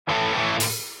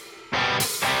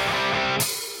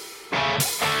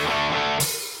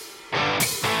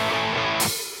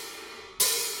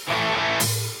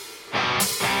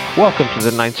Welcome to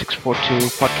the 9642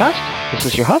 podcast. This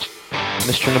is your host,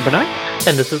 Mr. NumberNine.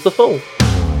 And this is the Fool.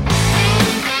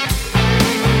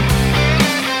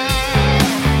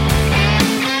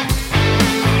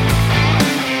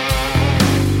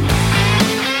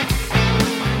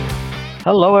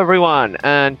 Hello, everyone,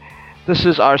 and this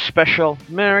is our special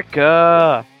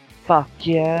America Fuck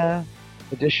Yeah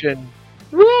edition.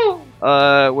 Woo!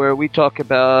 Where we talk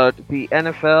about the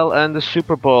NFL and the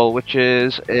Super Bowl, which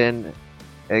is in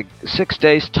 6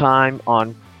 days' time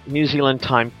on New Zealand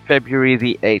time, February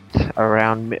the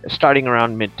 8th, starting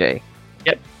around midday.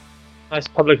 Yep. Nice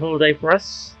public holiday for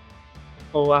us.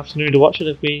 All afternoon to watch it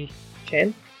if we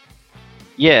can.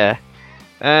 Yeah.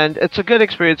 And it's a good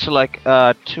experience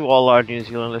to all our New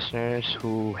Zealand listeners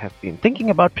who have been thinking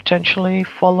about potentially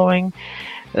following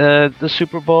the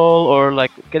Super Bowl or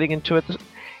getting into it.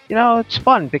 It's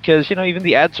fun because even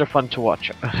the ads are fun to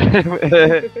watch.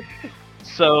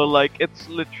 So it's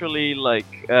literally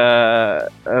a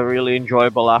really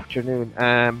enjoyable afternoon.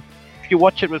 If you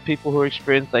watch it with people who are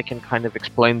experienced, they can kind of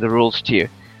explain the rules to you.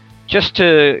 Just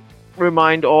to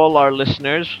remind all our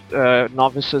listeners,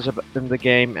 novices in the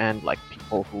game, and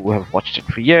people who have watched it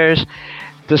for years,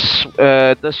 this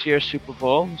year's Super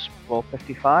Bowl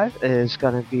 55, is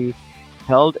going to be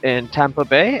held in Tampa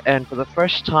Bay, and for the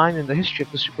first time in the history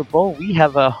of the Super Bowl, we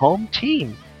have a home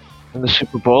team in the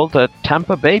Super Bowl, the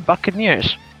Tampa Bay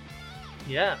Buccaneers.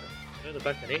 Yeah, they're the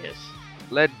Buccaneers.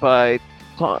 Led by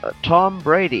Tom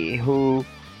Brady, who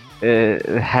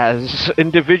has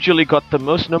individually got the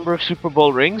most number of Super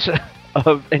Bowl rings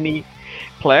of any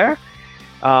player.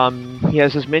 He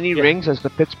has as many rings as the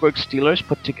Pittsburgh Steelers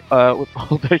with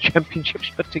all their championships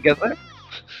put together.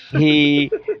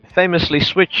 He famously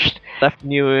left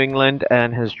New England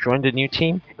and has joined a new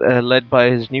team, led by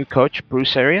his new coach,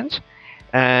 Bruce Arians.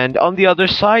 And on the other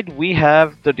side, we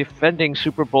have the defending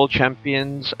Super Bowl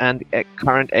champions and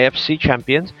current AFC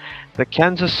champions, the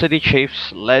Kansas City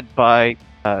Chiefs, led by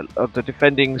the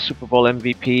defending Super Bowl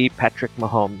MVP, Patrick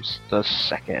Mahomes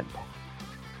II.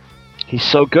 He's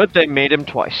so good, they made him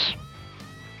twice.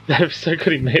 They're so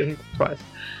good, he made him twice.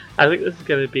 I think this is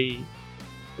going to be...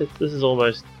 This is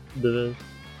almost the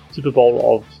Super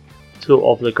Bowl of two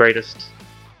of the greatest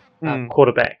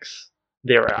quarterbacks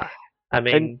there are. I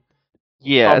mean...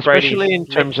 Yeah, especially in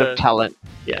terms of talent.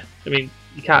 Yeah, I mean,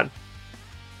 you can't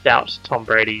doubt Tom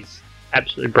Brady's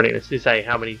absolute brilliance. To say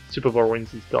how many Super Bowl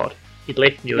rings he's got. He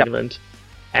left New England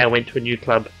and went to a new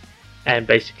club and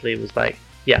basically was like,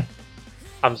 yeah,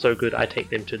 I'm so good, I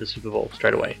take them to the Super Bowl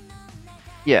straight away.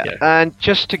 Yeah, and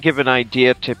just to give an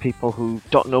idea to people who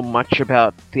don't know much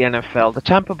about the NFL, the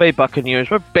Tampa Bay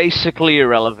Buccaneers were basically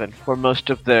irrelevant for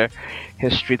most of their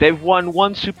history. They've won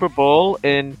one Super Bowl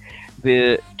in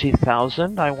the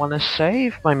 2000, I want to say,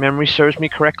 if my memory serves me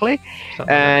correctly.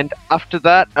 And after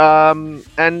that,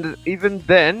 and even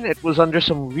then, it was under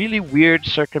some really weird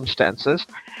circumstances,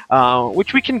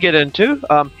 which we can get into.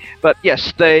 But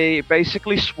yes, they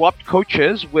basically swapped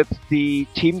coaches with the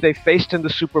team they faced in the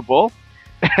Super Bowl,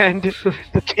 and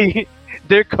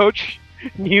their coach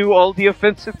knew all the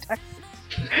offensive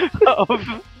tactics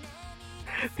of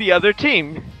the other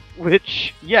team,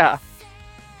 which, yeah.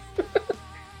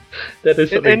 That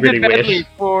is something really weird.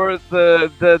 For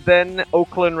the then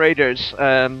Oakland Raiders.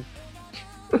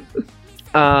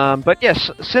 But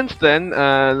yes, since then,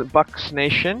 Bucs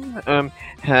Nation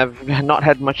have not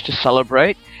had much to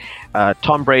celebrate.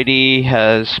 Tom Brady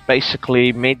has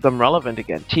basically made them relevant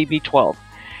again. TB12.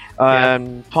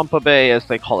 Tampa Bay, as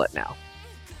they call it now.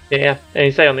 Yeah, and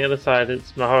you say on the other side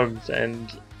it's Mahomes,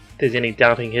 and if there's any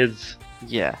doubting his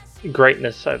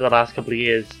greatness over the last couple of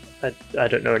years, I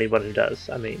don't know anyone who does.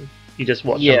 I mean, you just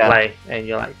watch him play, and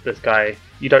you're like, this guy,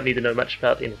 you don't need to know much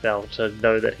about the NFL to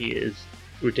know that he is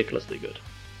ridiculously good.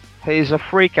 He's a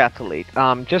freak athlete.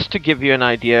 Just to give you an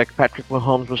idea, Patrick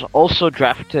Mahomes was also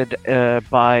drafted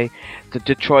by the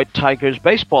Detroit Tigers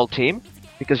baseball team,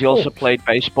 because he also played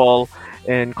baseball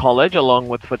in college along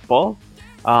with football.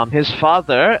 His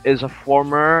father is a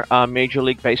former Major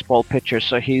League Baseball pitcher,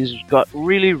 so he's got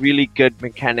really, really good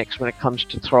mechanics when it comes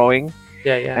to throwing.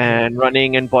 And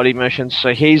running and body motions.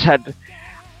 So he's had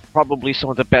probably some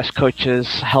of the best coaches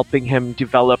helping him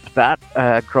develop that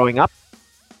growing up.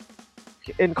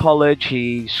 In college,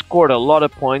 he scored a lot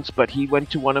of points, but he went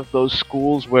to one of those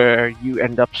schools where you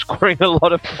end up scoring a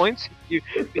lot of points if you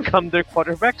become their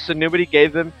quarterback. So nobody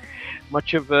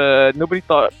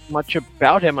thought much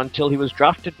about him until he was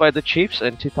drafted by the Chiefs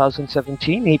in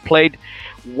 2017. He played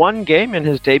one game in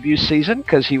his debut season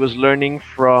because he was learning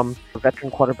from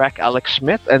veteran quarterback Alex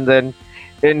Smith, and then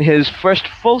in his first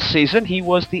full season, he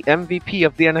was the MVP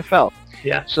of the NFL.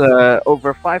 Yeah. So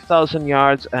over 5,000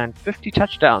 yards and 50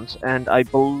 touchdowns, and I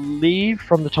believe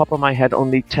from the top of my head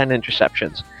only 10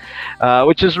 interceptions,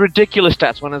 which is ridiculous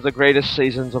stats. One of the greatest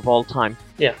seasons of all time.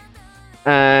 Yeah.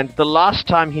 And the last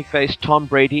time he faced Tom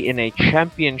Brady in a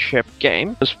championship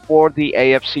game was for the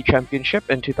AFC Championship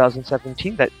in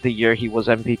 2017, that the year he was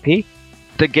MVP.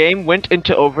 The game went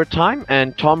into overtime,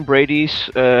 and Tom Brady's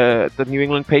the New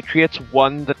England Patriots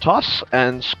won the toss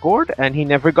and scored, and he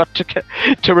never got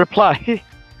to reply.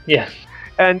 Yeah.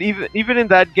 And even in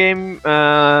that game,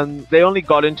 they only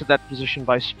got into that position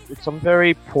by some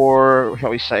very poor,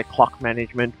 shall we say, clock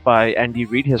management by Andy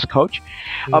Reid, his coach.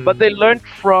 But they learned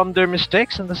from their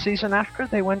mistakes, and the season after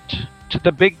they went to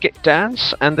the big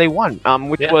dance and they won,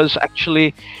 which was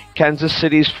actually Kansas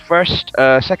City's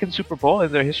second Super Bowl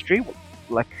in their history.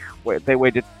 Like, they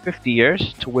waited 50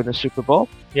 years to win a Super Bowl,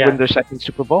 win their second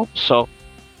Super Bowl. So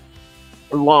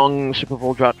a long Super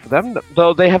Bowl drought for them,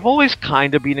 though they have always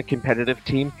kind of been a competitive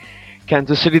team.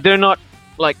 Kansas City, they're not,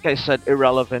 like I said,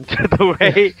 irrelevant the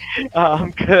way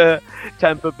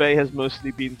Tampa Bay has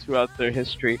mostly been throughout their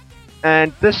history.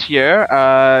 And this year,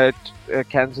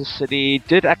 Kansas City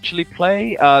did actually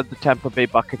play the Tampa Bay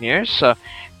Buccaneers,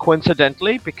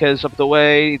 coincidentally, because of the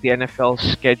way the NFL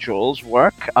schedules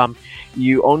work.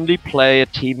 You only play a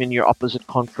team in your opposite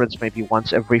conference maybe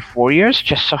once every 4 years.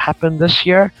 Just so happened this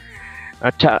year,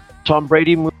 Tom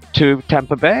Brady moved to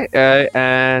Tampa Bay,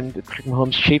 and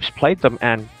Mahomes Chiefs played them,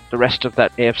 and the rest of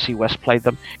that AFC West played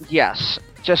them. Yes,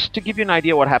 just to give you an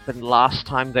idea what happened last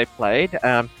time they played,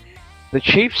 the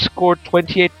Chiefs scored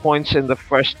 28 points in the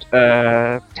first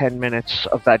 10 minutes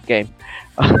of that game.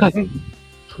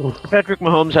 Patrick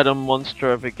Mahomes had a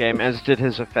monster of a game, as did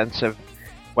his offensive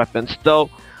weapons, though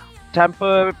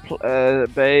Tampa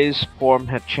Bay's form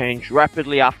had changed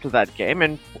rapidly after that game,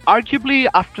 and arguably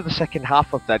after the second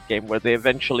half of that game, where they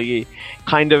eventually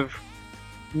kind of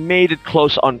made it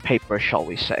close on paper, shall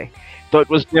we say. Though it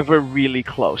was never really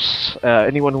close.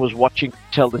 Anyone who was watching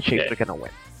could tell the Chiefs were going to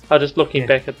win. Just looking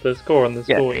back at the score, and the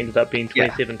score ended up being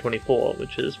 27-24,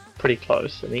 which is pretty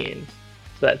close in the end.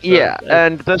 So that's,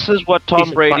 and this is what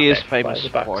Tom Brady is famous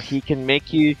for. He can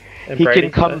make you, he can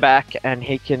come back, and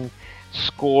he can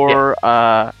score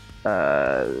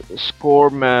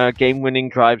game-winning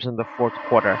drives in the fourth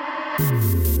quarter.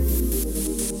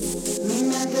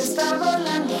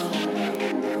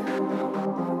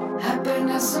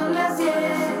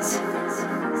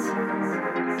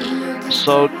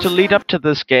 So to lead up to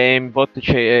this game, both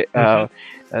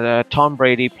Tom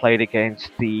Brady played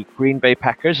against the Green Bay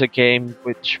Packers, a game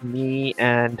which me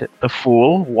and the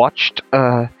Fool watched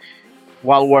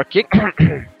while working.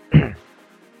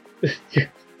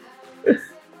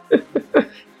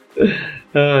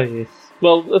 Oh yes.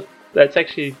 Well, that's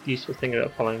actually the useful thing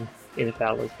about following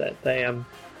NFL is that they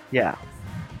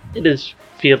it is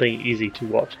fairly easy to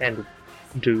watch and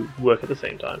do work at the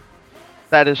same time.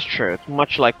 That is true. It's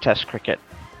much like Test cricket.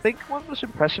 I think what was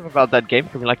impressive about that game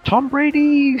for me, like Tom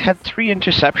Brady had 3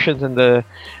 interceptions in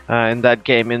that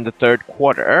game in the third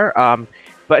quarter,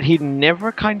 but he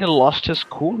never kind of lost his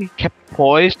cool. He kept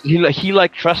poised. He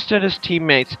trusted his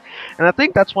teammates, and I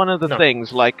think that's one of the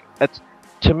things. Like,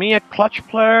 to me, a clutch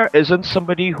player isn't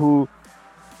somebody who,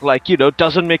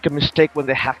 doesn't make a mistake when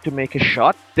they have to make a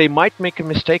shot. They might make a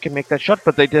mistake and make that shot,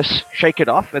 but they just shake it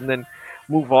off and then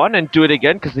move on and do it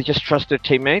again because they just trust their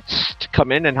teammates to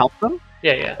come in and help them.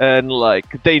 Yeah. And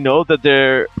they know that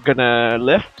they're gonna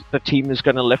lift. The team is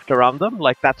gonna lift around them.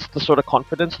 That's the sort of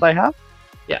confidence they have.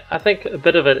 Yeah, I think a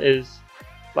bit of it is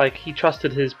he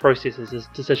trusted his processes, his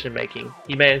decision making.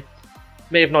 He may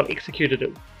have not executed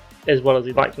it as well as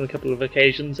he liked on a couple of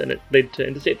occasions, and it led to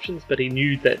interceptions. But he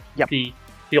knew that the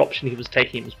option he was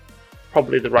taking was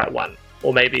probably the right one,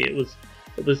 or maybe it was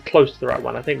close to the right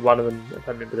one. I think one of them, if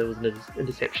I remember, there was an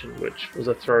interception, which was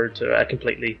a throw to a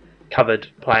completely covered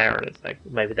player, and it's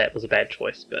maybe that was a bad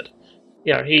choice. But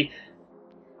he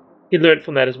learned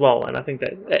from that as well, and I think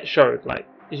that showed,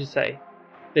 as you say,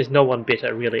 there's no one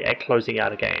better really at closing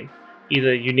out a game.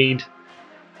 Either you need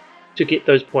to get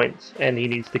those points, and he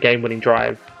needs the game-winning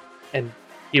drive, and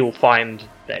he will find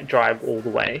that drive all the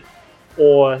way,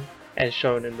 or as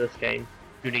shown in this game,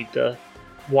 you need to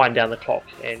wind down the clock,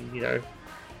 and I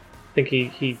think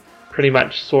he pretty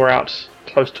much saw out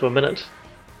close to a minute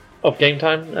of game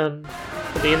time at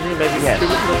the end here, maybe 2 minutes.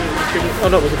 Oh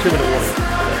no, it was a 2-minute warning.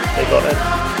 They got it,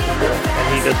 and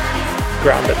he just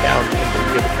ground it down and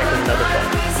then give it another shot.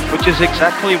 Which is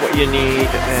exactly what you need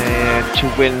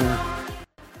to win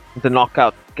the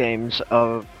knockout games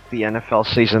of the NFL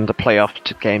season, the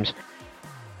playoff games.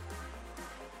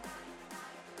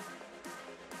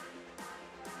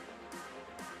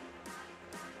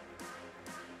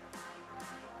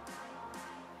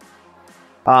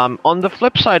 On the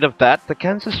flip side of that, the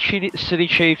Kansas City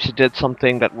Chiefs did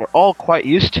something that we're all quite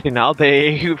used to now.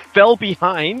 They fell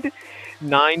behind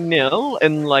 9-0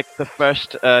 in like the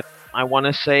first, I want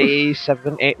to say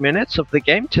 7-8 minutes of the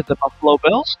game to the Buffalo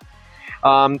Bills.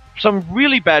 Some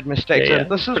really bad mistakes, and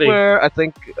this is where I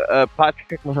think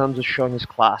Patrick Mahomes is showing his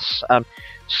class.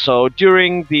 So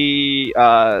during the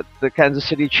Kansas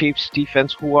City Chiefs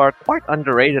defense, who are quite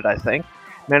underrated, I think,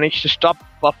 managed to stop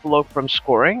Buffalo from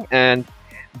scoring, and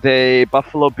the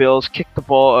Buffalo Bills kicked the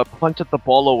ball, punted the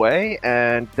ball away,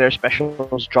 and their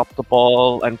specials dropped the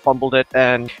ball and fumbled it,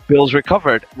 and Bills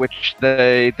recovered, which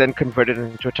they then converted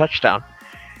into a touchdown.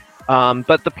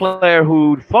 But the player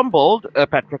who fumbled,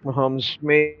 Patrick Mahomes,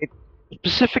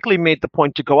 specifically made the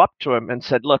point to go up to him and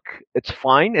said, "Look, it's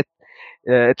fine.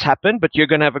 It's happened, but you're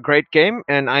going to have a great game,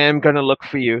 and I am going to look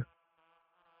for you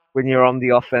when you're on the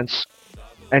offense."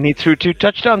 And he threw 2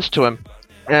 touchdowns to him.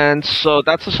 And so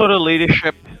that's the sort of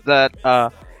leadership that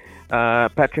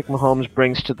Patrick Mahomes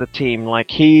brings to the team. Like,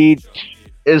 he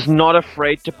is not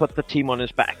afraid to put the team on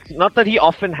his back. Not that he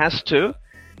often has to,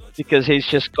 because he's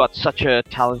just got such a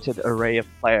talented array of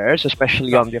players,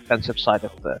 especially on the offensive side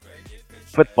of the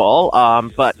football.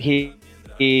 But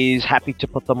he's happy to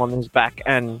put them on his back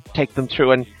and take them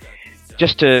through. And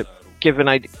just to give an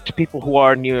idea to people who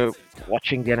are new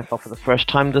watching the NFL for the first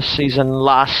time this season,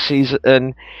 last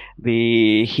season,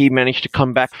 he managed to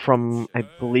come back from, I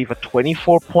believe, a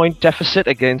 24-point deficit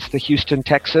against the Houston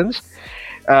Texans,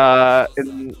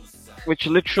 which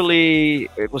literally,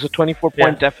 it was a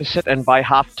 24-point deficit, and by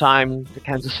halftime, the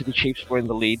Kansas City Chiefs were in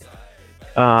the lead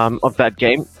of that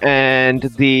game. And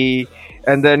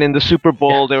then in the Super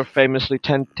Bowl, they were famously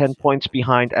 10 points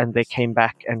behind, and they came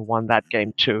back and won that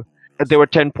game too. They were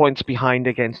 10 points behind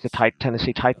against the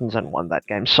Tennessee Titans and won that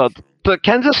game. So the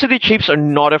Kansas City Chiefs are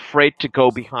not afraid to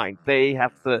go behind. They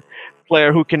have the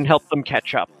player who can help them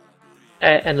catch up.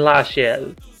 And last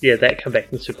year, that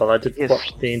comeback in the Super Bowl, I did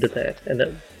watch the end of that, and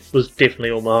it was definitely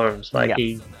all Mahomes. Like,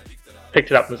 he picked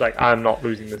it up and was like, "I'm not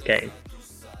losing this game."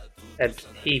 And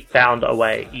he found a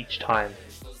way each time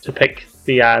to pick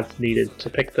the yards needed,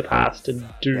 to pick the pass, to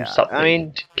do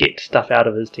something, to get stuff out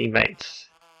of his teammates.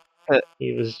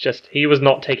 He was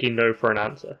not taking no for an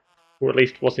answer, or at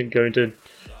least wasn't going to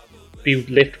be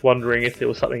left wondering if there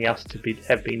was something else to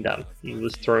have been done. He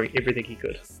was throwing everything he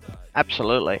could.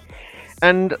 Absolutely.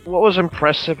 And what was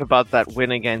impressive about that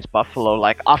win against Buffalo,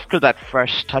 like after that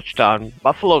first touchdown,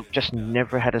 Buffalo just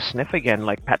never had a sniff again.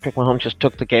 Like, Patrick Mahomes just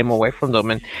took the game away from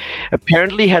them, and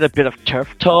apparently had a bit of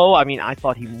turf toe. I mean, I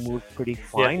thought he moved pretty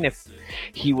fine. If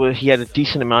he had a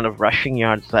decent amount of rushing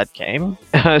yards that game.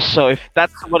 So if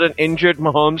that's what an injured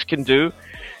Mahomes can do,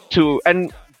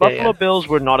 and Buffalo Bills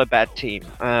were not a bad team.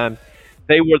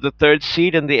 They were the 3rd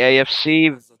seed in the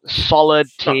AFC. Solid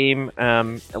team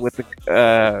with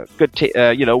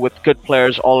with good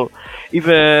players.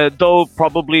 Even though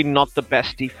probably not the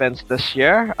best defense this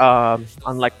year,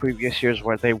 unlike previous years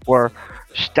where they were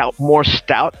more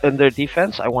stout in their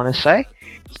defense, I want to say.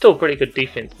 Still pretty good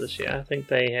defense this year. I think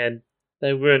they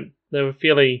were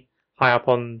fairly high up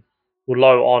on, or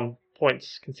low on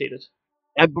points conceded.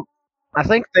 I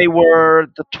think they were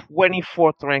the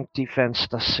 24th ranked defense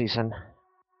this season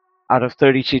out of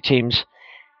 32 teams.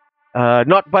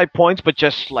 Not by points, but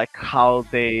just like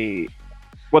what they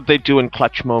do in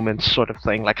clutch moments, sort of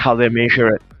thing, like how they measure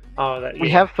it. We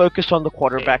have focused on the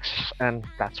quarterbacks, and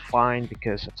that's fine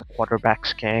because it's a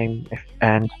quarterback's game,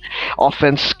 and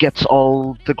offense gets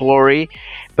all the glory.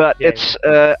 But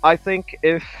I think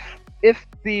if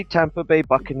the Tampa Bay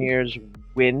Buccaneers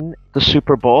win the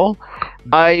Super Bowl,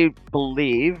 I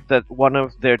believe that one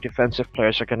of their defensive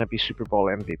players are going to be Super Bowl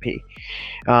MVP.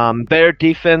 Their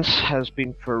defense has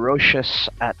been ferocious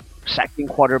at sacking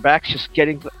quarterbacks. Just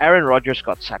Aaron Rodgers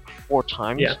got sacked 4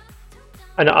 times. Yeah,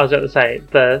 and I was about to say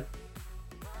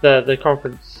the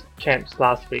conference champs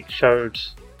last week showed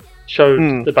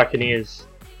the Buccaneers'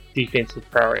 defensive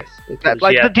prowess.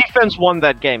 The defense won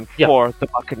that game for the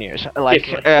Buccaneers.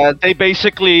 They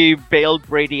basically bailed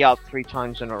Brady out 3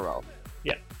 times in a row.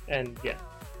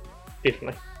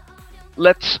 Definitely.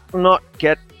 Let's not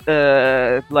get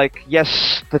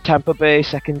yes, the Tampa Bay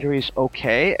secondary is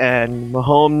okay, and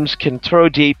Mahomes can throw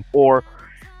deep or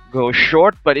go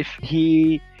short, but if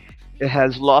he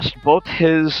has lost both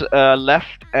his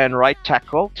left and right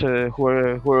tackle who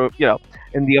are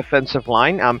in the offensive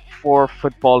line. For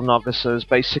football novices,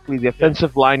 basically the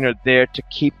offensive line are there to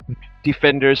keep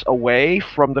defenders away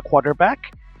from the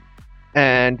quarterback.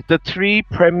 And the 3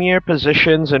 premier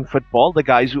positions in football, the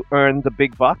guys who earn the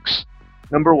big bucks.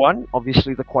 Number 1,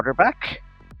 obviously the quarterback.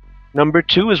 Number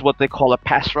 2 is what they call a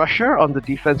pass rusher on the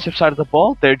defensive side of the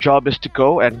ball. Their job is to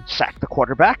go and sack the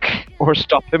quarterback or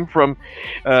stop him from,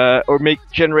 or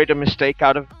generate a mistake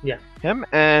out of him.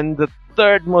 And the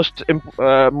third most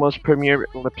premier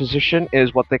position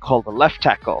is what they call the left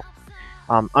tackle.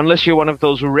 Unless you're one of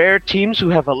those rare teams who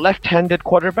have a left-handed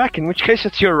quarterback, in which case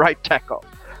it's your right tackle.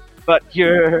 But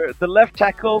the left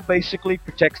tackle basically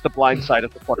protects the blind side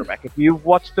of the quarterback. If you've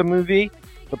watched the movie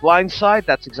The Blind Side,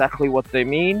 that's exactly what they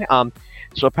mean.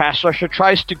 So a pass rusher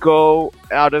tries to go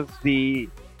out of the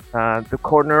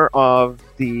corner of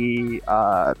the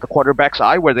quarterback's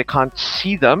eye where they can't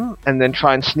see them, and then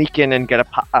try and sneak in and get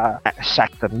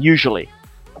sack them. Usually,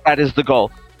 that is the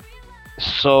goal.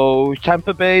 So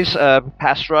Tampa Bay's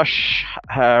pass rush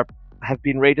have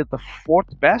been rated the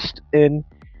 4th best in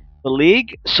the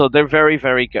league, so they're very,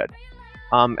 very good.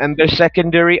 And their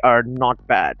secondary are not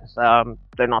bad.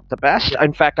 They're not the best.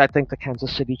 In fact, I think the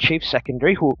Kansas City Chiefs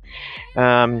secondary, who,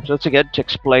 just again, to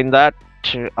explain that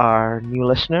to our new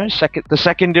listeners, the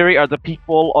secondary are the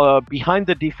people behind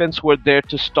the defense who are there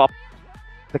to stop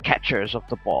the catchers of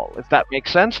the ball, if that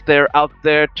makes sense. They're out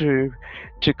there to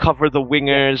cover the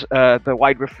wingers, the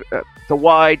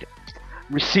wide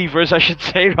receivers, I should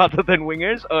say, rather than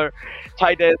wingers, or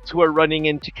tight ends who are running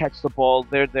in to catch the ball.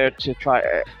 They're there to try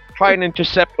and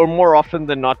intercept, or more often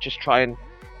than not, just try and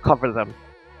cover them,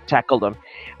 tackle them.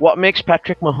 What makes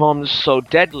Patrick Mahomes so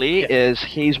deadly is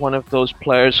he's one of those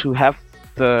players who have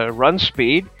the run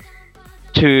speed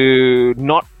to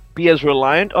not be as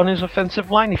reliant on his offensive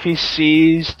line. If he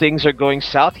sees things are going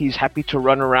south, he's happy to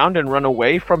run around and run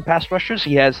away from pass rushers.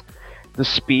 He has the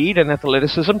speed and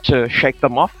athleticism to shake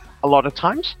them off a lot of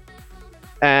times.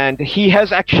 And he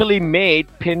has actually made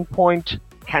pinpoint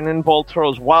cannonball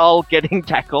throws while getting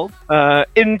tackled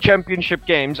in championship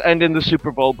games and in the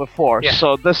Super Bowl before. Yeah.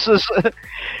 So this is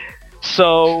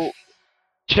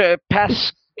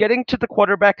getting to the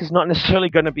quarterback is not necessarily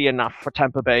going to be enough for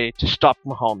Tampa Bay to stop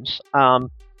Mahomes.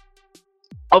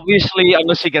 Obviously,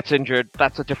 unless he gets injured,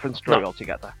 that's a different story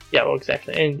altogether. Yeah, well,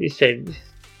 exactly. And you said,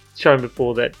 shown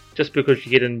before, that just because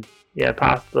you get in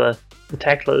past the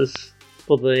tacklers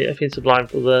for the offensive line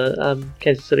for the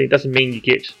Kansas City doesn't mean you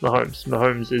get Mahomes.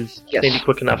 Mahomes is plenty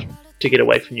quick enough to get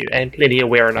away from you, and plenty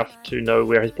aware enough to know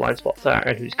where his blind spots are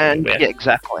and who's going where. Yeah,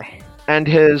 exactly. And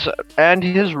his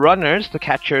runners, the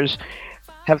catchers,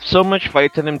 have so much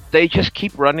fight in them. They just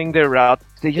keep running their route.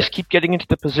 They just keep getting into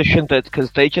the position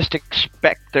because they just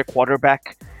expect their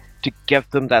quarterback to give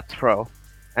them that throw,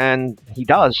 and he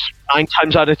does 9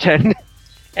 times out of 10.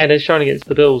 And as shown against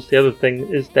the Bills, the other thing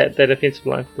is that offensive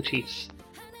line for the Chiefs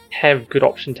have good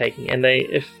option taking, and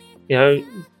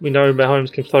we know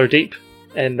Mahomes can throw deep,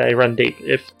 and they run deep.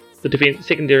 If the defense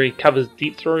secondary covers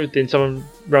deep throw, then someone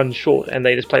runs short, and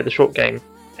they just play the short game,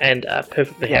 and are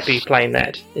perfectly happy playing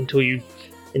that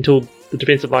until the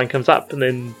defensive line comes up and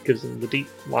then gives them the deep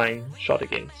line shot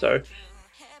again. So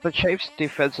the Chiefs'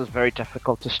 defense is very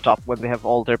difficult to stop when they have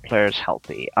all their players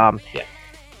healthy.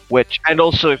 And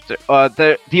also, if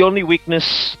the only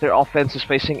weakness their offense is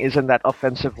facing is in that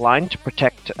offensive line to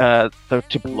protect, to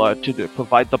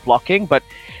provide the blocking. But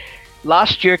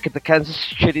last year, the Kansas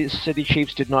City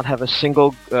Chiefs did not have a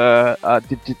single. They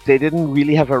didn't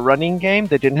really have a running game.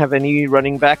 They didn't have any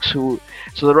running backs. So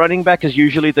the running back is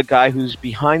usually the guy who's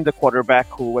behind the quarterback.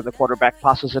 Who, when the quarterback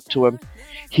passes it to him,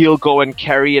 he'll go and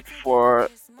carry it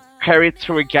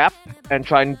through a gap and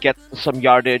try and get some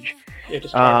yardage.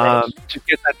 To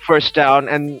get that first down,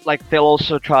 and they'll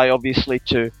also try obviously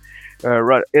to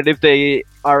run, and if they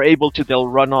are able to, they'll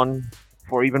run on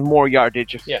for even more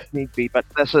yardage if need be. But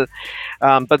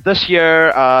but this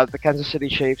year the Kansas City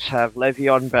Chiefs have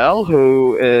Le'Veon Bell,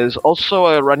 who is also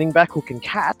a running back who can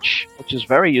catch, which is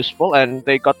very useful, and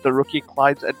they got the rookie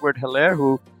Clyde Edwards-Helaire,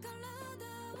 who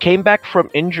came back from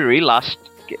injury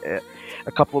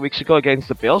a couple of weeks ago against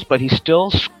the Bills, but he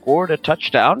still scored a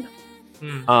touchdown.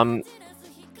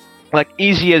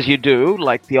 Easy as you do,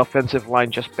 the offensive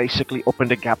line just basically opened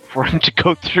a gap for him to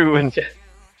go through and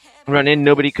run in.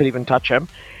 Nobody could even touch him.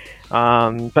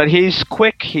 But he's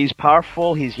quick, he's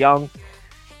powerful, he's young.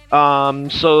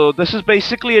 So this is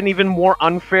basically an even more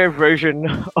unfair version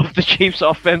of the Chiefs'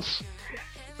 offense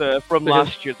from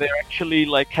last year. They actually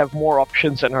have more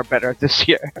options and are better this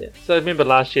year. Yeah. So I remember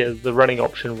last year the running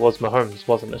option was Mahomes,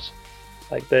 wasn't it?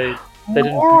 They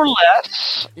more or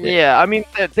less, yeah. I mean,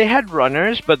 they had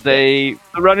runners, but the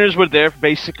runners were there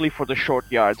basically for the short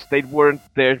yards. They weren't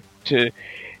there to.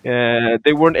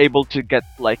 They weren't able to get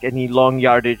any long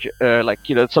yardage.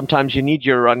 Sometimes you need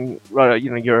your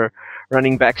your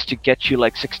running backs to get you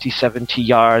 60, 70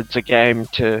 yards a game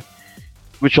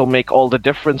which will make all the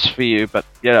difference for you. But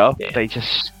they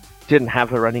just didn't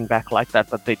have a running back like that,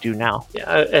 but they do now.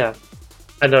 Yeah.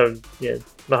 I know. Yeah,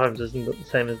 Mahomes isn't the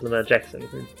same as Lamar Jackson,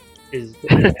 who is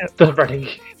the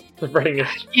runningest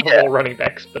of all running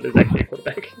backs, but is actually a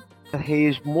quarterback.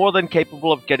 He's more than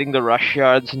capable of getting the rush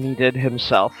yards needed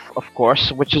himself, of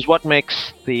course, which is what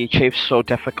makes the Chiefs so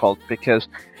difficult, because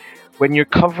when you're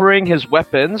covering his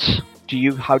weapons,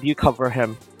 how do you cover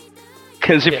him?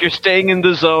 Because if you're staying in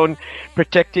the zone,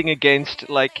 protecting against,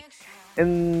 like,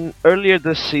 earlier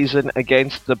this season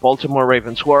against the Baltimore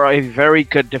Ravens, who are a very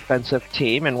good defensive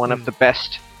team and one of the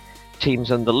best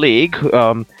teams in the league,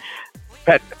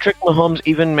 Patrick Mahomes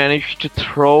even managed to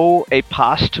throw a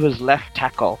pass to his left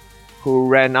tackle, who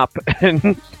ran up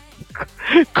and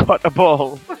caught a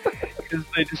ball because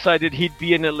they decided he'd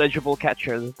be an eligible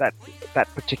catcher that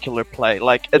particular play.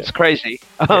 Like, it's crazy.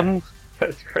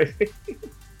 That's crazy.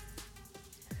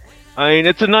 I mean,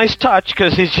 it's a nice touch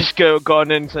because he's just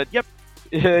gone and said, "Yep,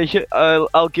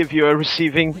 I'll give you a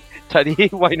receiving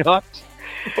tutty. Why not?"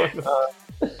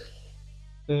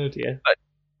 Oh dear. But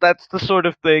that's the sort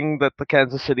of thing that the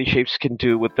Kansas City Chiefs can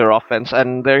do with their offense,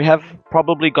 and they have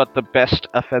probably got the best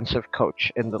offensive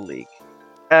coach in the league.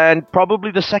 And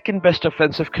probably the second best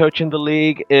offensive coach in the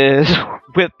league is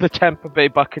with the Tampa Bay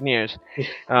Buccaneers.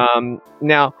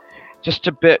 Now, just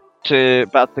a bit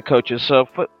about the coaches. So,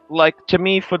 to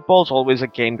me, football's always a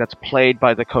game that's played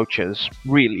by the coaches,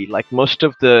 really. Like, most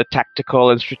of the tactical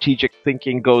and strategic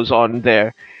thinking goes on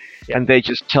there, and they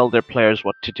just tell their players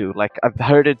what to do. Like, I've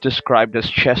heard it described as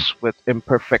chess with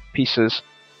imperfect pieces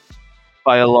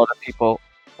by a lot of people.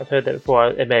 I've heard that before.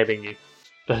 It may have been you.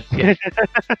 But, yeah.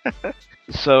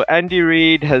 So Andy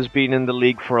Reid has been in the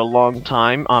league for a long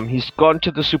time. He's gone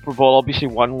to the Super Bowl, obviously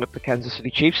won with the Kansas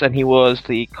City Chiefs, and he was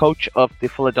the coach of the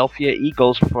Philadelphia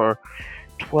Eagles for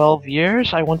 12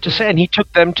 years, I want to say, and he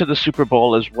took them to the Super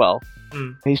Bowl as well.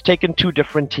 He's taken 2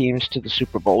 different teams to the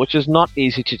Super Bowl, which is not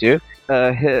easy to do.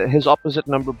 His opposite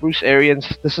number, Bruce Arians,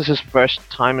 this is his first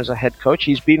time as a head coach.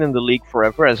 He's been in the league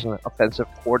forever as an offensive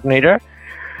coordinator,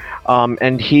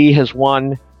 and he has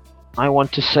won, I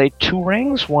want to say, 2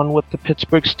 rings, one with the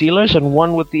Pittsburgh Steelers and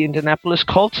one with the Indianapolis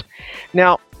Colts.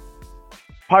 Now,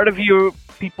 part of you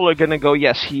people are going to go,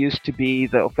 yes, he used to be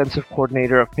the offensive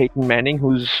coordinator of Peyton Manning,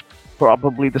 who's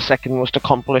probably the second most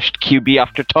accomplished QB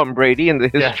after Tom Brady in the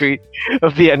history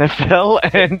of the NFL,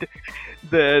 and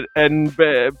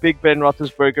Big Ben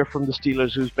Roethlisberger from the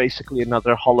Steelers, who's basically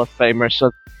another Hall of Famer.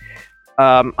 So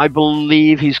I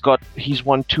believe he's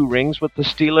won 2 rings with the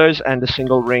Steelers and a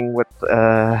single ring with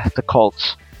the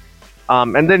Colts.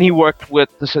 And then he worked in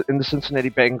the Cincinnati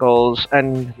Bengals,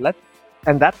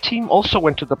 and that team also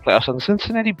went to the playoffs. And the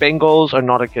Cincinnati Bengals are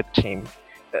not a good team.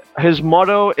 His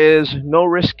motto is "No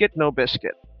risk it, no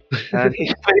biscuit," and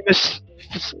he's famous.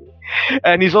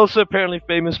 And he's also apparently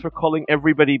famous for calling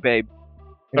everybody babe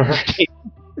in his team.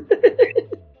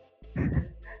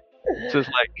 So it's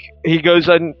like he goes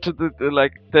on to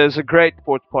there's a great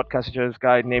sports podcast. There's a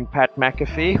guy named Pat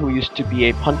McAfee who used to be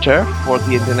a punter for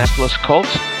the Indianapolis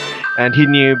Colts, and he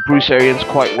knew Bruce Arians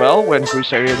quite well when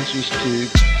Bruce Arians used to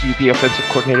be the offensive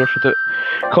coordinator for the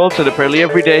Colts. And apparently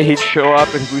every day he'd show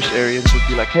up and Bruce Arians would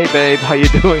be like, "Hey babe, how you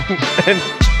doing?" And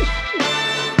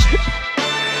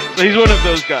so he's one of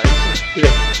those guys.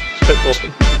 Yeah, that's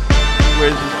awesome. He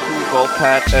wears his cool golf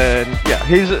hat, and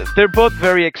they're both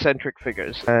very eccentric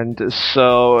figures, and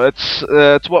so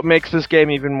it's what makes this game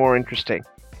even more interesting.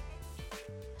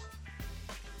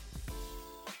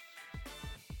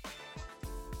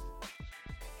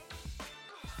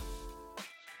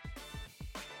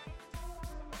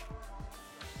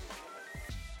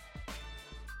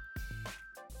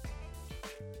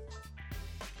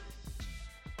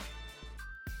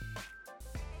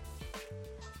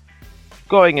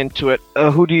 Going into it,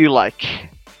 who do you like?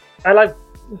 I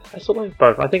sort of like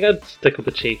both. I think I'd stick with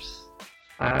the Chiefs.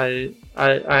 I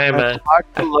am it's hard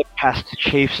to look past the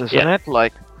Chiefs, isn't it?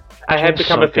 Like, I have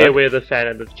become a fair weather fan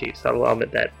of the Chiefs. I'll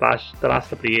admit that. The last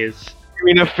couple of years. You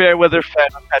mean a fair weather fan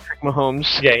of Patrick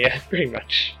Mahomes? Yeah, pretty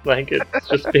much. Like, it's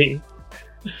just been.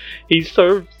 He's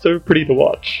so pretty to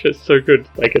watch. It's so good.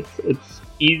 Like, it's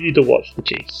easy to watch the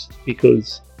Chiefs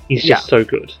because he's just so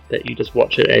good that you just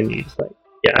watch it and you just like.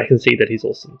 Yeah, I can see that he's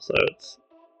awesome. So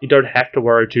you don't have to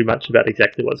worry too much about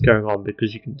exactly what's going on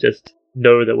because you can just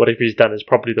know that whatever he's done is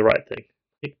probably the right thing.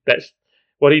 That's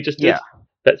what he just did.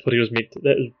 That's what he was meant to.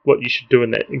 That is what you should do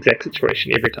in that exact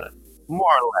situation every time.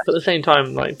 More or less. But at the same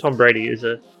time, like Tom Brady is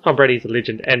a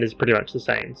legend and is pretty much the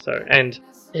same. So, and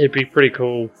it'd be pretty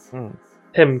cool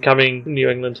him coming to New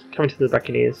England, coming to the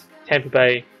Buccaneers, Tampa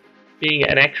Bay, being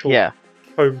an actual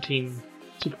home team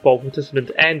Super Bowl participant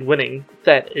and winning.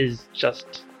 That is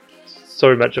just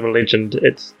so much of a legend,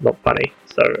 it's not funny.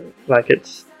 So, like,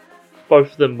 it's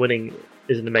both of them winning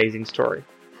is an amazing story.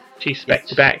 Chiefs back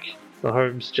to back.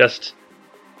 Mahomes just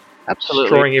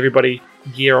destroying everybody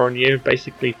year on year,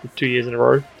 basically for 2 years in a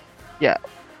row. Yeah.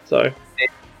 So,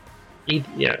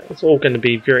 it's all going to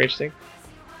be very interesting.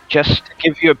 Just to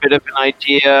give you a bit of an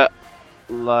idea,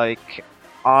 like,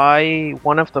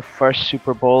 one of the first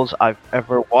Super Bowls I've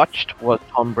ever watched was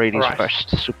Tom Brady's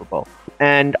first Super Bowl.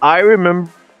 And I remember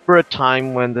a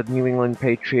time when the New England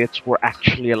Patriots were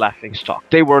actually a laughingstock.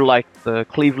 They were like the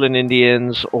Cleveland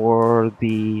Indians or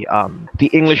the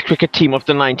English cricket team of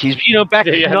the 90s. Back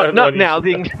not now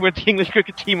where the English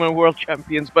cricket team are world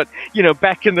champions, but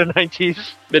back in the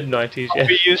 90s, mid-90s. Yeah.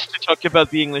 We used to talk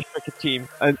about the English cricket team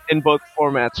in both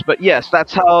formats. But yes,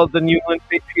 that's how the New England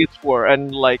Patriots were.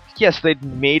 And yes, they'd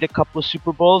made a couple of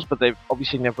Super Bowls, but they've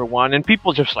obviously never won. And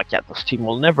people just this team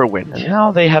will never win. And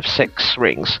now they have 6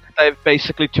 rings. They've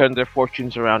basically turned their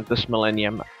fortunes around this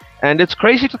millennium. And it's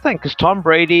crazy to think, because Tom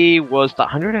Brady was the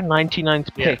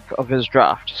 199th pick of his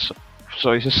draft.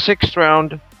 So he's a 6th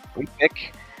round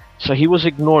pick. So he was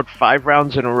ignored 5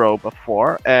 rounds in a row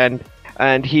before.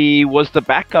 And he was the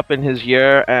backup in his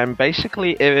year. And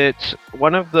basically, it's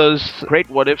one of those great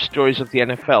what-if stories of the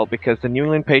NFL, because the New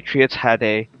England Patriots had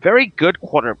a very good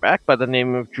quarterback by the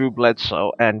name of Drew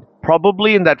Bledsoe. And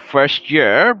probably in that first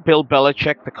year, Bill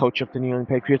Belichick, the coach of the New England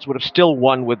Patriots, would have still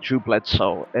won with Drew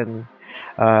Bledsoe in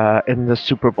the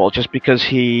Super Bowl, just because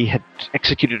he had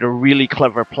executed a really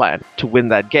clever plan to win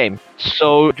that game.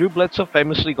 So Drew Bledsoe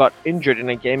famously got injured in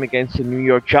a game against the New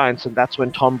York Giants, and that's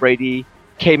when Tom Brady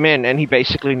came in, and he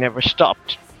basically never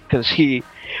stopped, because he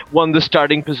won the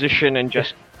starting position and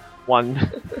just won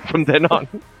from then on.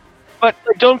 But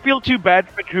don't feel too bad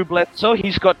for Drew Bledsoe.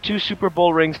 He's got 2 Super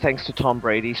Bowl rings thanks to Tom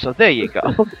Brady, so there you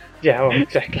go. Yeah, well,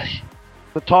 exactly.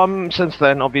 But Tom, since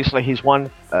then, obviously, he's won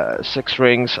 6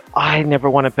 rings. I never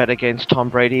want to bet against Tom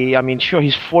Brady. I mean, sure,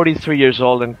 he's 43 years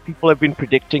old, and people have been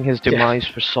predicting his demise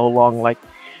for so long.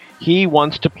 He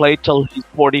wants to play till he's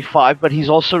 45, but he's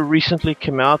also recently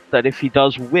come out that if he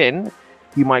does win,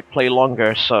 he might play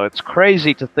longer. So it's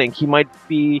crazy to think he might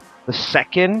be the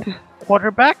second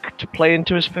quarterback to play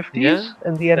into his 50s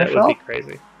in the NFL. That would be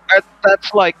crazy.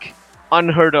 That's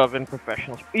unheard of in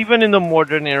professionals, even in the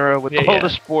modern era with all the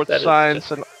sports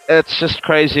science, and it's just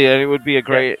crazy. And it would be a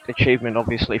great achievement,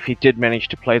 obviously, if he did manage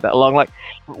to play that long.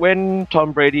 When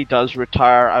Tom Brady does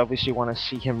retire, I obviously want to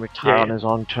see him retire on his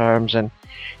own terms, and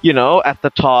at the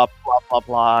top, blah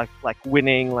blah blah,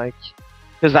 winning,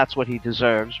 because that's what he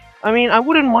deserves. I mean, I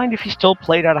wouldn't mind if he still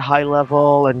played at a high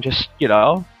level and just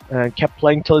kept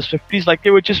playing till his 50s.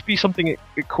 It would just be something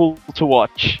cool to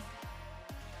watch.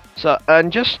 So,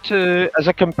 and just as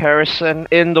a comparison,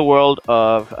 in the world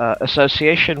of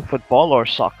association football, or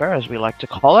soccer as we like to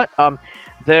call it,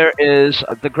 there is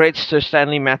the great Sir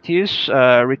Stanley Matthews,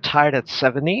 retired at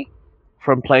 70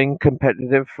 from playing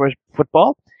competitive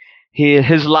football.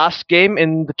 His last game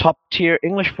in the top tier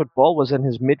English football was in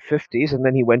his mid-50s, and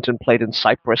then he went and played in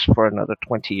Cyprus for another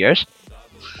 20 years.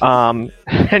 And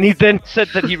he then said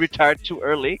that he retired too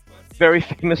early, very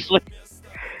famously.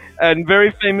 And very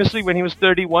famously, when he was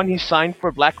 31, he signed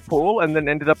for Blackpool and then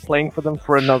ended up playing for them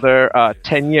for another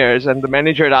 10 years. And the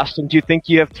manager had asked him, "Do you think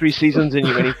you have 3 seasons in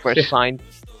you?" when he first signed.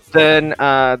 Then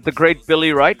the great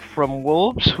Billy Wright from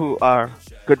Wolves, who our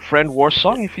good friend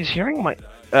Warsong, if he's hearing, might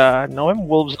know him,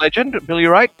 Wolves legend. Billy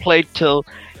Wright played till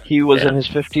he was in his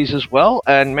 50s as well.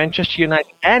 And Manchester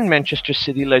United and Manchester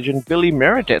City legend Billy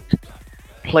Meredith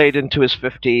played into his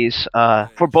 50s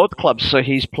for both clubs. So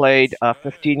he's played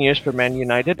 15 years for Man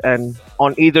United, and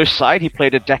on either side he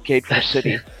played a decade for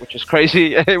City, which is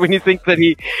crazy when you think that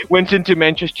he went into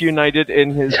Manchester United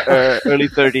in his early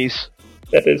 30s.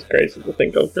 That is crazy to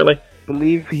think of, really. I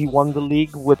believe he won the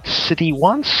league with City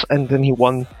once, and then he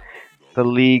won the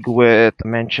league with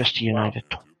Manchester United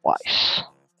twice.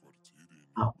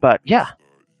 But yeah,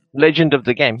 legend of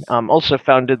the game. Also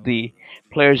founded the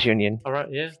Players Union. All right,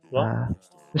 yeah. Well,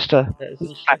 just a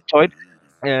factoid,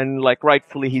 and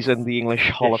rightfully he's in the English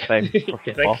Hall of Fame for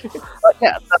football.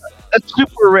 That's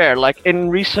super rare. In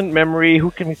recent memory,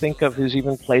 who can we think of who's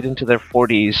even played into their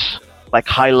 40s?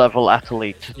 High-level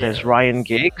athlete. There's Ryan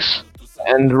Giggs,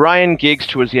 and Ryan Giggs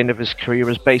towards the end of his career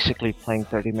was basically playing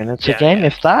 30 minutes a game,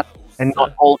 if that, and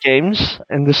not all games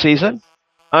in the season.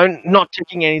 I'm not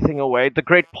taking anything away. The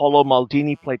great Paolo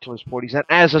Maldini played till his 40s, and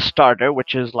as a starter,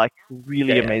 which is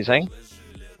really amazing.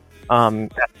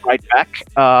 At right back,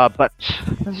 but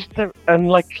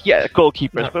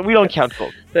goalkeepers, but we don't count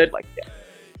goalkeepers.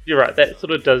 You're right. That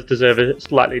sort of does deserve a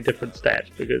slightly different stat,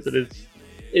 because it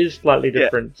is slightly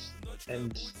different,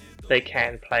 and they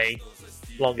can play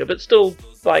longer, but still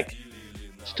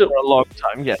still for a long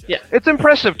time. Yes. Yeah. It's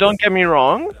impressive. Don't get me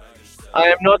wrong. I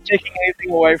am not taking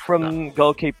anything away from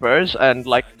goalkeepers, and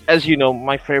as you know,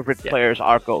 my favorite players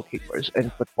are goalkeepers in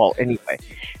football anyway.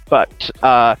 But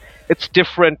it's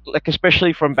different,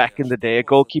 especially from back in the day. A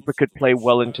goalkeeper could play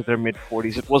well into their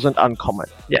mid-40s. It wasn't uncommon.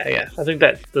 Yeah. I think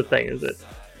that's the thing, is that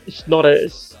it's not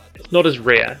as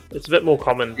rare. It's a bit more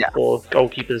common for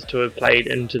goalkeepers to have played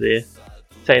into their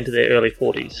early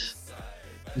 40s.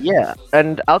 Yeah,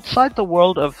 and outside the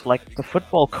world of the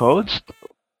football codes,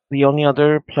 the only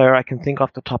other player I can think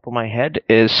off the top of my head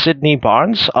is Sydney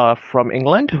Barnes from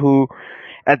England, who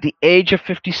at the age of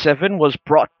 57 was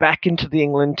brought back into the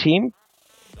England team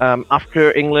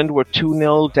after England were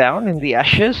 2-0 down in the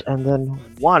Ashes, and then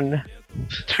won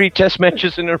 3 test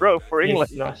matches in a row for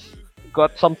England. Nice.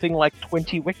 Got something like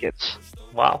 20 wickets.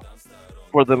 Wow.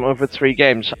 For them over 3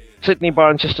 games. Sydney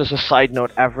Barnes, just as a side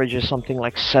note, averages something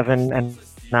like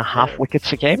 7.5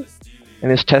 wickets a game in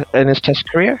his test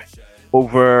career.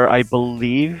 Over, I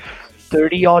believe,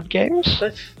 30-odd games.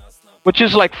 Which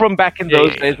is from back in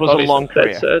those days was a long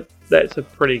career. That's a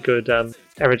pretty good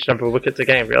average number of wickets a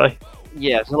game, really.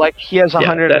 Yeah, so he has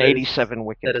 187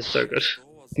 wickets. That is so good.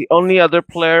 The only other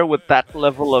player with that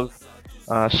level of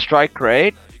strike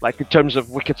rate, in terms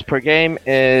of wickets per game,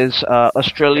 is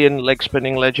Australian leg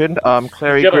spinning legend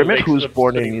Clary Grimmett, who's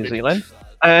born in New Zealand,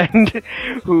 and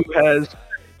who has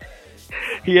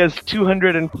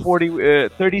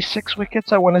 36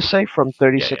 wickets, I want to say, from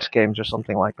 36 games or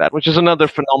something like that, which is another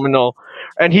phenomenal.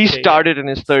 And he started in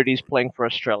his 30s playing for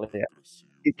Australia.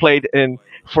 He played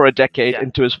for a decade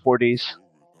into his 40s.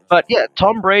 But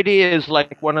Tom Brady is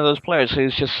one of those players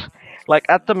who's just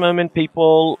at the moment,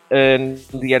 people in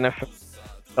the NFL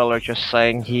are just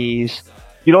saying you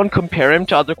don't compare him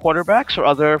to other quarterbacks or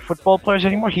other football players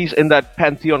anymore. He's in that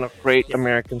pantheon of great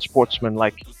American sportsmen,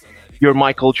 your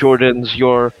Michael Jordans,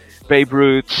 your Babe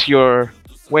Ruths, your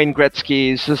Wayne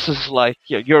Gretzky's. This is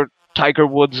your Tiger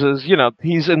Woodses.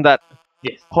 He's in that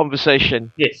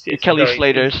conversation. Yes. Kelly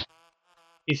Slater's.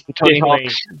 He's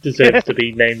definitely deserves to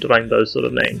be named among those sort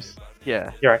of names.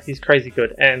 Yeah. You're right. He's crazy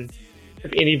good, and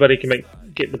if anybody can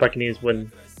get the Buccaneers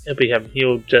win, it'll be him.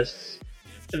 He'll just.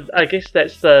 I guess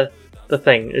that's the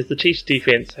thing, is the Chiefs'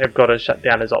 defense have got to shut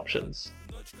down his options.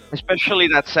 Especially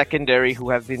that secondary, who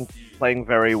have been playing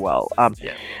very well.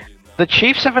 The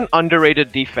Chiefs have an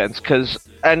underrated defense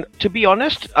and to be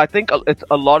honest, I think it's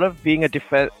a lot of being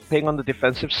on the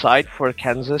defensive side for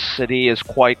Kansas City is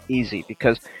quite easy,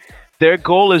 because their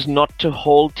goal is not to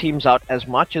hold teams out as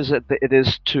much as it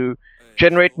is to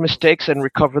generate mistakes and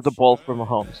recover the ball from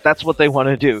Mahomes. That's what they want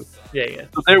to do. Yeah.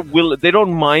 So they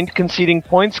don't mind conceding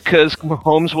points because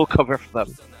Mahomes will cover for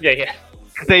them. Yeah.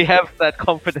 They have that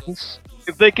confidence.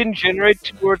 If they can generate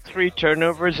 2 or 3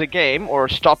 turnovers a game, or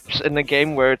stops in a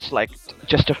game where it's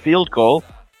just a field goal,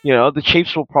 the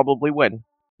Chiefs will probably win.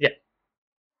 Yeah,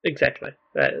 exactly.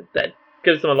 That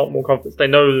gives them a lot more confidence. They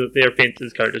know that their offense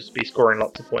is going to be scoring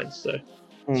lots of points, so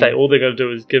say all they're going to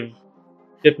do is give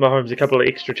Mahomes a couple of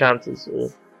extra chances,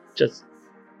 or just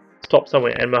stop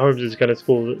somewhere, and Mahomes is going to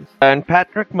score. And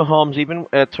Patrick Mahomes even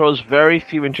throws very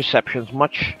few interceptions,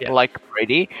 much like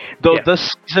Brady. Though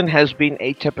this season has been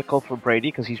atypical for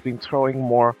Brady, because he's been throwing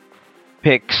more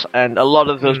picks, and a lot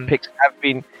of those picks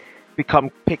have become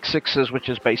pick sixes, which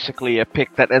is basically a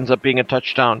pick that ends up being a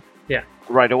touchdown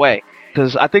right away.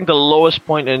 Because I think the lowest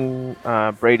point in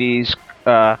Brady's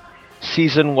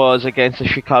season was against the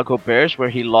Chicago Bears, where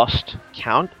he lost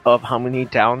count of how many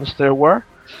downs there were.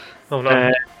 Oh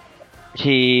no.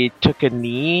 He took a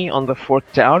knee on the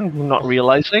 4th down, not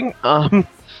realizing, and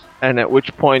at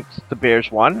which point the Bears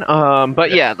won.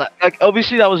 But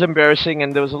obviously that was embarrassing,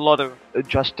 and there was a lot of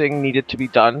adjusting needed to be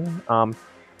done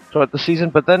throughout the season.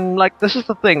 But then, this is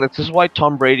the thing. This is why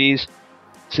Tom Brady's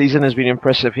season has been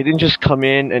impressive. He didn't just come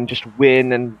in and just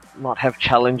win and not have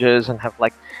challenges and have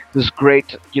this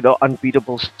great,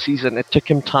 unbeatable season. It took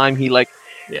him time. He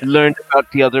learned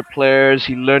about the other players.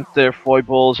 He learned their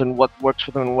foibles and what works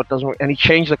for them and what doesn't work. And he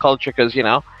changed the culture because,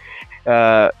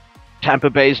 Tampa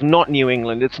Bay is not New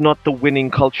England. It's not the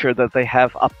winning culture that they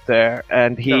have up there.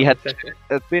 And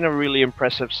it's been a really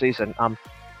impressive season.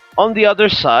 On the other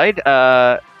side,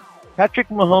 Patrick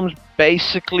Mahomes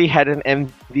basically had an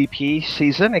MVP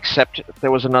season, except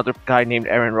there was another guy named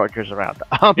Aaron Rodgers around.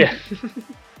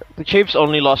 The Chiefs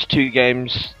only lost 2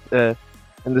 games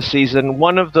in the season.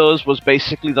 One of those was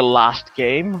basically the last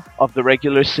game of the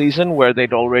regular season, where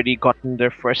they'd already gotten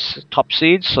their first top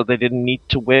seeds, so they didn't need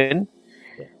to win,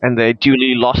 and they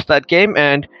duly lost that game,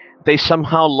 and they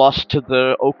somehow lost to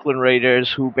the Oakland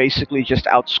Raiders, who basically just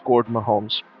outscored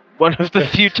Mahomes. One of the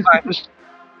few times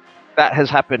that has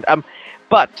happened.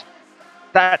 But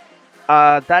that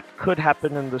that could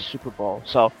happen in the Super Bowl.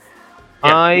 So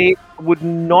I would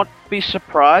not be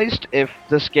surprised if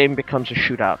this game becomes a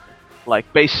shootout. Like,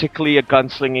 basically a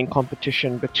gunslinging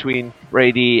competition between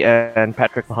Brady and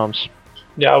Patrick Mahomes.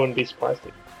 Yeah, I wouldn't be surprised.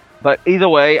 But either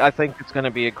way, I think it's going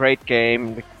to be a great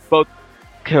game. Both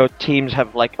teams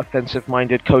have like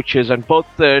offensive-minded coaches, and both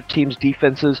the teams'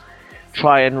 defenses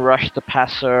try and rush the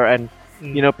passer and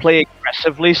play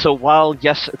aggressively. So while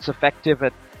yes, it's effective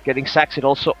at getting sacks, it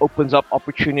also opens up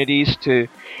opportunities to.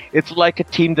 It's like a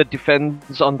team that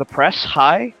defends on the press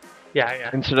high. Yeah.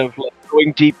 Instead of like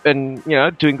going deep and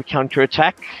doing the counter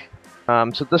attack.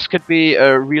 So this could be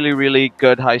a really, really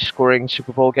good high-scoring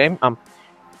Super Bowl game.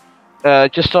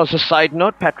 Just as a side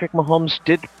note, Patrick Mahomes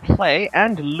did play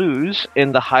and lose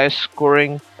in the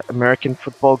highest-scoring American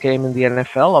football game in the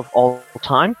NFL of all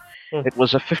time. It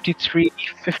was a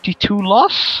 53-52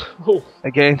 loss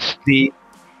against the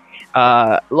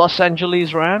Los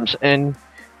Angeles Rams in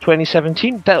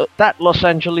 2017. That Los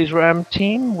Angeles Ram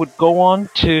team would go on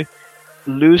to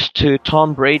lose to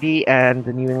Tom Brady and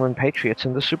the New England Patriots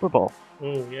in the Super Bowl.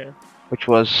 Which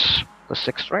was the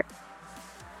 6th ring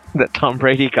that Tom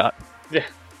Brady got. Yeah.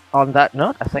 On that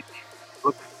note, I think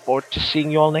look forward to seeing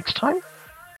you all next time.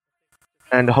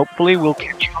 And hopefully we'll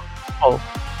catch you on the Super Bowl.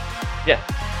 Yeah.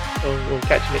 We'll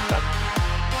catch you next time.